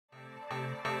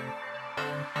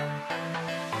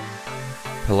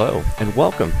Hello, and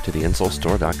welcome to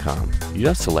TheInsoleStore.com. You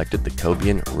have selected the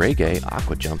Cobian Reggae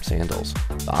Aqua Jump Sandals.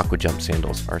 The Aqua Jump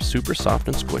sandals are super soft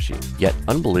and squishy, yet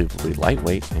unbelievably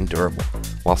lightweight and durable,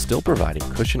 while still providing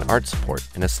cushion arch support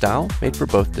in a style made for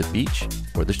both the beach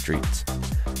or the streets.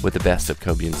 With the best of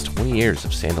Cobian's 20 years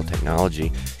of sandal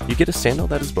technology, you get a sandal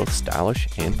that is both stylish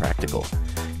and practical.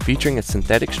 Featuring a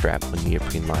synthetic strap with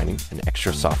neoprene lining, an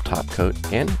extra soft top coat,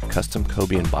 and custom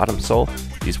Cobian bottom sole,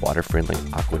 these water-friendly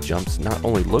Aqua Jumps not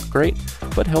only look great,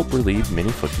 but help relieve many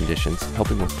foot conditions,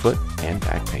 helping with foot and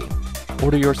back pain.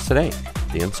 Order yours today,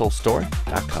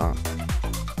 TheInsoleStore.com.